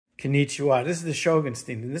Konnichiwa. This is the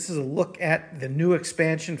Shogunstein, and this is a look at the new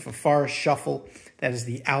expansion for Forest Shuffle. That is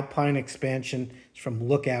the Alpine expansion. It's from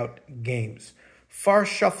Lookout Games.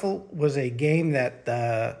 Forest Shuffle was a game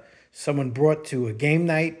that someone brought to a game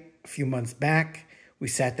night a few months back. We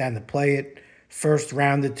sat down to play it. First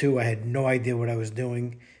round or two, I had no idea what I was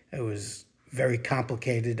doing. It was very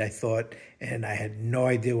complicated, I thought, and I had no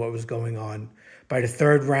idea what was going on. By the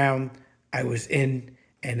third round, I was in,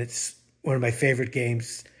 and it's one of my favorite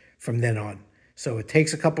games from then on. So it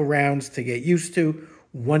takes a couple rounds to get used to.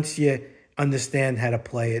 Once you understand how to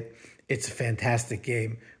play it, it's a fantastic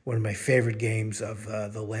game. One of my favorite games of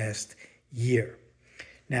the last year.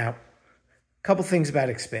 Now, a couple things about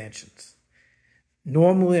expansions.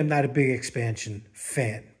 Normally, I'm not a big expansion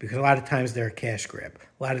fan because a lot of times they're a cash grab.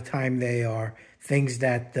 A lot of time they are things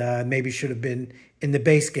that maybe should have been in the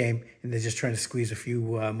base game, and they're just trying to squeeze a few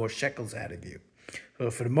more shekels out of you.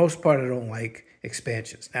 So for the most part, I don't like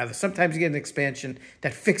expansions. Now, sometimes you get an expansion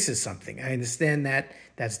that fixes something. I understand that.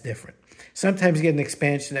 That's different. Sometimes you get an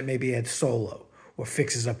expansion that maybe adds solo or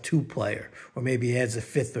fixes up 2-player or maybe adds a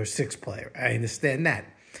 5th or 6th player. I understand that.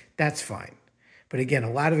 That's fine. But again,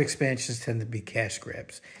 a lot of expansions tend to be cash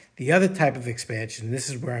grabs. The other type of expansion, and this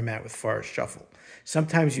is where I'm at with Forest Shuffle,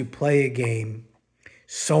 sometimes you play a game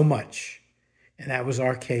so much, and that was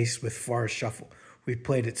our case with Forest Shuffle. We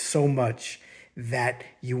played it so much that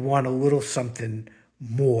you want a little something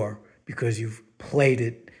more because you've played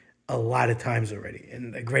it a lot of times already.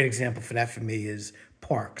 And a great example for that for me is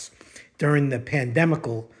Parks. During the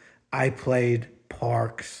pandemical, I played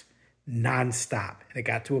Parks nonstop. And it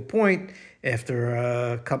got to a point after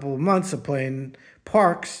a couple of months of playing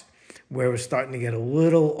Parks where it was starting to get a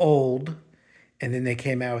little old. And then they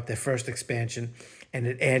came out with their first expansion, and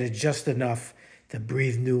it added just enough to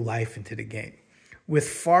breathe new life into the game. With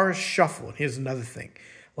Forest Shuffle, and here's another thing.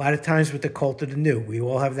 A lot of times with the cult of the new, we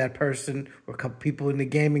all have that person or a couple people in the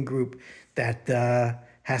gaming group that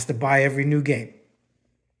has to buy every new game.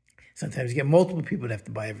 Sometimes you get multiple people that have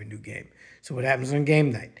to buy every new game. So what happens on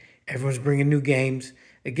game night? Everyone's bringing new games.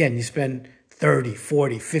 Again, you spend $30,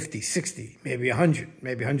 $40, $50, $60, maybe $100,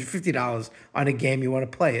 maybe $150 on a game you want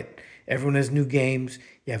to play it. Everyone has new games.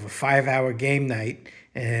 You have a 5-hour game night,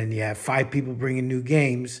 and you have 5 people bringing new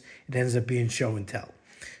games. It ends up being show and tell.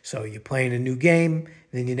 So you're playing a new game,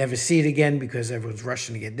 then you never see it again because everyone's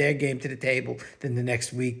rushing to get their game to the table. Then the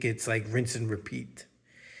next week, it's like rinse and repeat.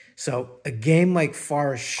 So a game like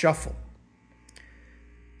Forest Shuffle,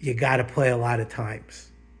 you got to play a lot of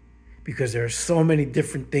times because there are so many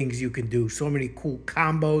different things you can do, so many cool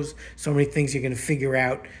combos, so many things you're going to figure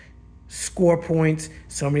out, score points,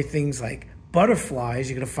 so many things like butterflies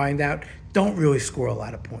you're going to find out don't really score a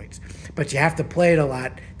lot of points. But you have to play it a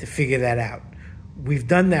lot to figure that out. We've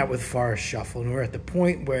done that with Forest Shuffle, and we're at the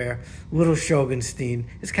point where little Shogunstein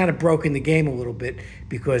has kind of broken the game a little bit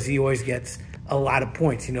because he always gets a lot of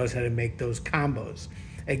points. He knows how to make those combos.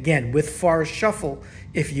 Again, with Forest Shuffle,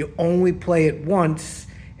 if you only play it once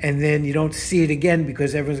and then you don't see it again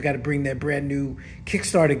because everyone's got to bring their brand new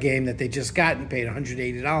Kickstarter game that they just got and paid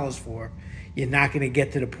 $180 for, you're not going to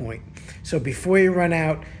get to the point. So before you run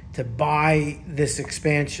out to buy this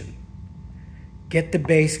expansion, get the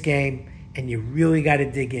base game, and you really got to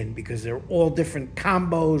dig in because they're all different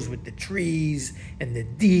combos with the trees and the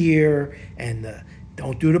deer and the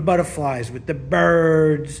don't do the butterflies with the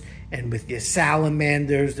birds and with your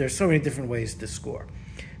salamanders. There's so many different ways to score.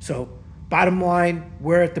 So bottom line,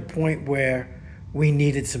 we're at the point where we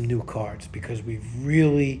needed some new cards because we've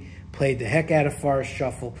really played the heck out of Forest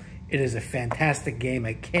Shuffle. It is a fantastic game.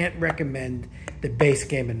 I can't recommend the base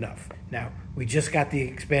game enough. Now, we just got the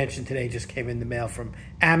expansion today, just came in the mail from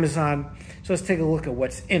Amazon. So let's take a look at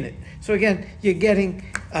what's in it. So again, you're getting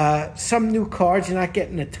some new cards. You're not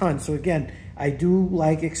getting a ton. So again, I do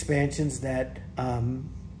like expansions that, I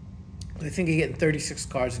think you're getting 36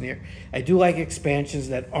 cards in here. I do like expansions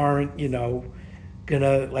that aren't,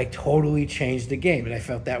 gonna like totally change the game. And I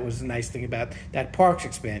felt that was the nice thing about that Parks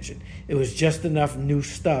expansion. It was just enough new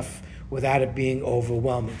stuff without it being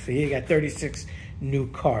overwhelming. So here you got 36 new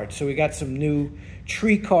cards. So we got some new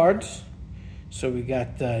tree cards. So we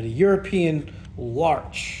got the European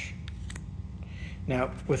Larch.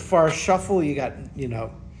 Now with Forest Shuffle, you got, you're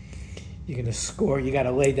gonna score, you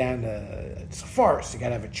gotta lay down it's a forest. You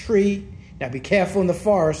gotta have a tree. Now be careful in the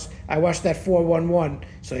forest. I watched that 411,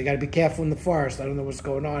 so you got to be careful in the forest. I don't know what's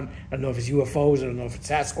going on. I don't know if it's UFOs. I don't know if it's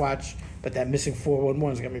Sasquatch, but that missing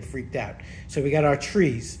 411's got me freaked out. So we got our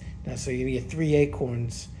trees. Now, so you're going to get 3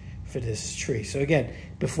 acorns for this tree. So again,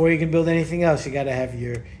 before you can build anything else, you got to have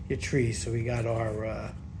your trees. So we got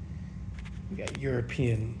our we got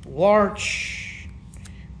European Larch.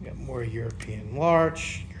 We got more European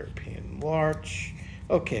larch, European larch.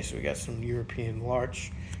 Okay, so we got some European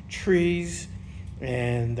larch trees.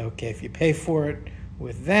 And okay, if you pay for it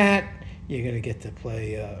with that, you're going to get to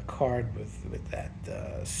play a card with that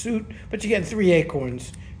suit. But you're getting 3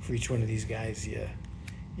 acorns for each one of these guys you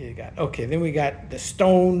got. Okay, then we got the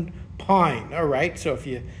stone pine. All right, so if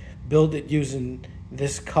you build it using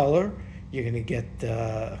this color, you're going to get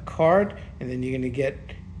a card, and then you're going to get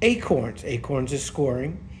acorns. Acorns is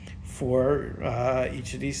scoring for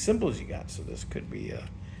each of these symbols you got. So this could be a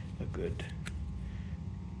good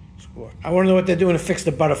score. I want to know what they're doing to fix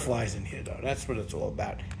the butterflies in here, though. That's what it's all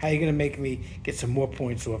about. How are you going to make me get some more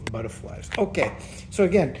points off butterflies? Okay, so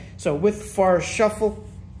again, so with Forest Shuffle,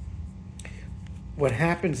 what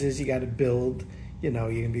happens is you got to build, you're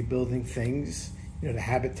going to be building things, the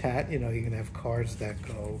habitat, you're going to have cards that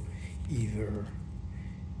go either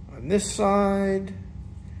on this side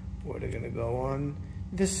or they're going to go on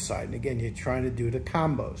this side. And again, you're trying to do the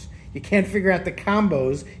combos. You can't figure out the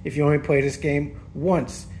combos if you only play this game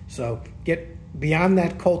once. So get beyond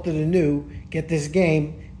that Cult of the New, get this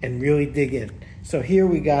game and really dig in. So here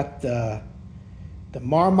we got the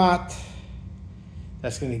Marmot.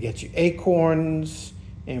 That's going to get you acorns.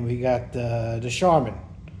 And we got the Charmin.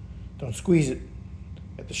 Don't squeeze it.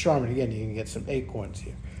 Got the Charmin again. You can get some acorns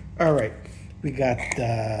here. All right. We got,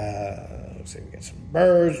 let's see, we got some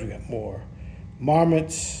birds. We got more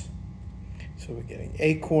marmots. So we're getting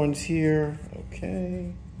acorns here.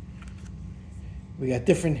 Okay. We got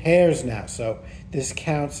different hares now. So this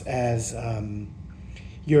counts as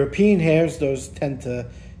European hares. Those tend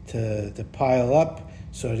to pile up.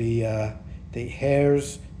 So the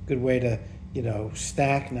hares, good way to,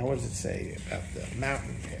 stack. Now, what does it say about the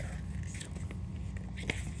mountain hare?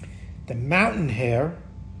 The mountain hare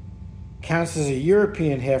counts as a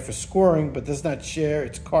European hare for scoring, but does not share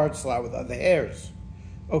its card slot with other hares.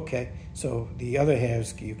 Okay, so the other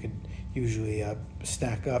hares you could usually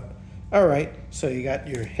stack up. All right, so you got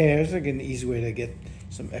your hares. Again, an easy way to get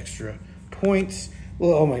some extra points.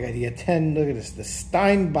 Well, oh my God, you get 10. Look at this. The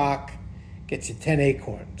Steinbach gets you 10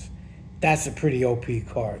 acorns. That's a pretty OP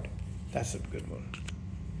card. That's a good one.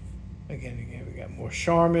 Again, we got more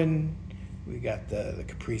Charmin. We got the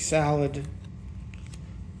Capri Salad.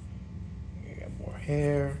 We got more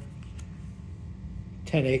hare.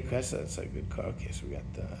 10 acorns. That's a good card. Okay, so we got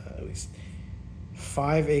at least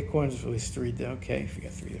 5 acorns, at least 3. Okay, if you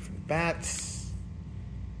got 3 different bats.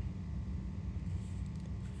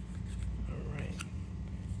 All right.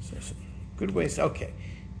 So some good ways. Okay,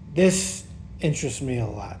 this interests me a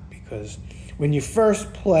lot because when you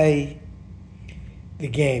first play the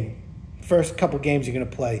game, first couple games you're going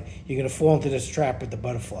to play, you're going to fall into this trap with the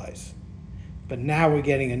butterflies. But now we're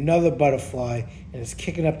getting another butterfly, and it's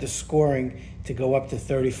kicking up the scoring to go up to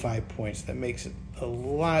 35 points. That makes it a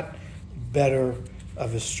lot better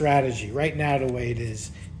of a strategy. Right now, the way it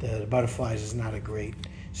is, the butterflies is not a great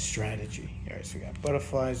strategy. All right, so we got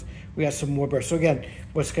butterflies. We got some more birds. So again,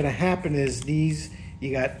 what's going to happen is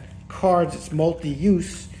you got cards, it's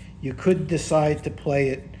multi-use. You could decide to play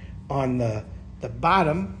it on the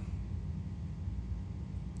bottom.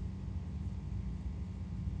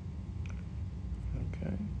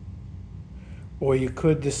 Okay. Or you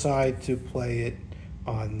could decide to play it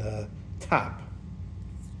on the top.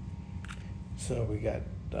 So we got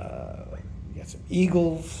some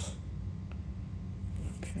eagles.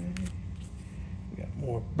 Okay. We got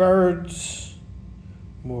more birds.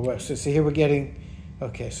 More. So here we're getting.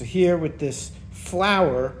 Okay. So here with this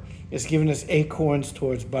flower is giving us acorns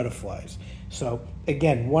towards butterflies. So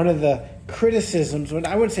again, one of the criticisms,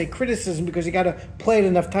 I wouldn't say criticism because you got to play it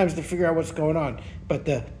enough times to figure out what's going on. But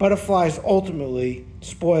the butterflies ultimately,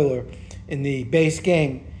 spoiler, in the base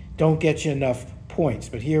game don't get you enough points.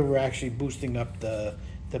 But here we're actually boosting up the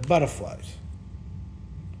butterflies.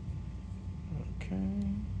 Okay.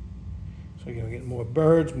 So you're gonna get more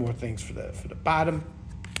birds, more things for the bottom.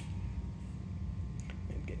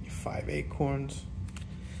 And getting you 5 acorns.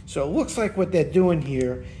 So it looks like what they're doing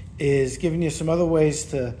here is giving you some other ways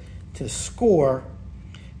to score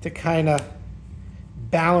to kind of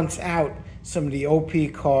balance out some of the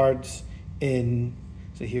OP cards in.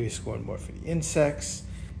 So here you're scoring more for the insects.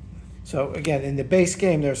 So again, in the base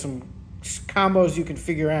game, there are some combos you can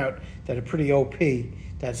figure out that are pretty OP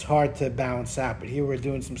that's hard to balance out. But here we're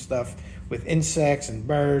doing some stuff with insects and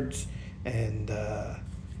birds and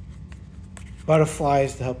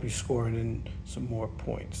butterflies to help you score in some more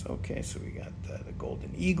points. Okay, so we got the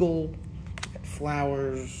golden eagle, we got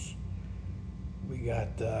flowers, we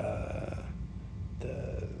got the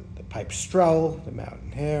pipistrelle, the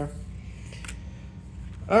mountain hare.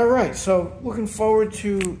 All right, so looking forward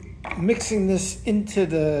to mixing this into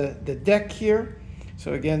the deck here.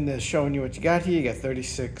 So again, they're showing you what you got here. You got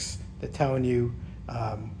 36. They're telling you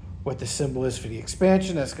what the symbol is for the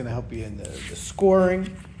expansion. That's going to help you in the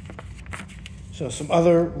scoring. So some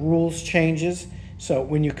other rules changes. So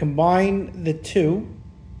when you combine the two,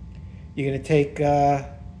 you're going to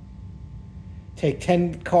take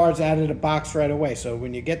 10 cards out of the box right away. So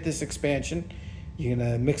when you get this expansion, you're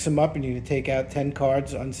going to mix them up and you're going to take out 10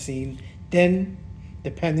 cards unseen. Then,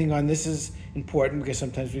 depending on, this is important because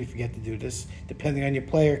sometimes we forget to do this, depending on your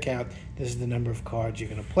player count, this is the number of cards you're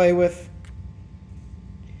going to play with.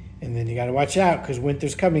 And then you got to watch out because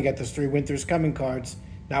winter's coming. You got those 3 winter's coming cards.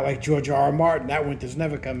 Not like George R.R. Martin, that winter's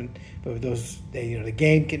never coming. But with those, the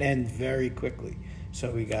game can end very quickly. So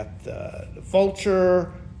we got the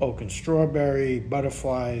vulture, oak and strawberry,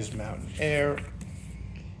 butterflies, mountain air.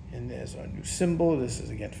 And there's our new symbol. This is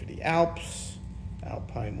again for the Alps.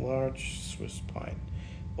 Alpine large, Swiss pine.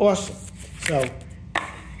 Awesome. So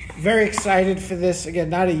very excited for this. Again,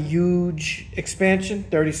 not a huge expansion,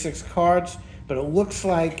 36 cards, but it looks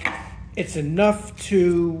like it's enough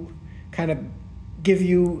to kind of give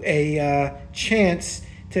you a chance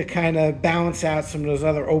to kind of balance out some of those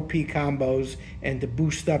other OP combos and to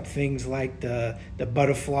boost up things like the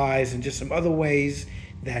butterflies and just some other ways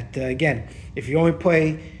that, again, if you only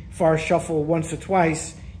play Forest Shuffle once or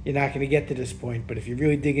twice, you're not going to get to this point. But if you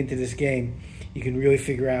really dig into this game, you can really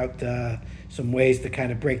figure out some ways to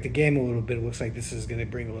kind of break the game a little bit. It looks like this is going to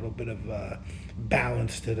bring a little bit of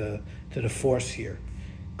balance to the force here.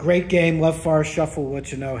 Great game. Love Forest Shuffle. We'll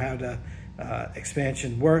let you know how the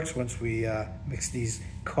expansion works once we mix these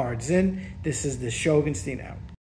cards in. This is the Shogunstein out.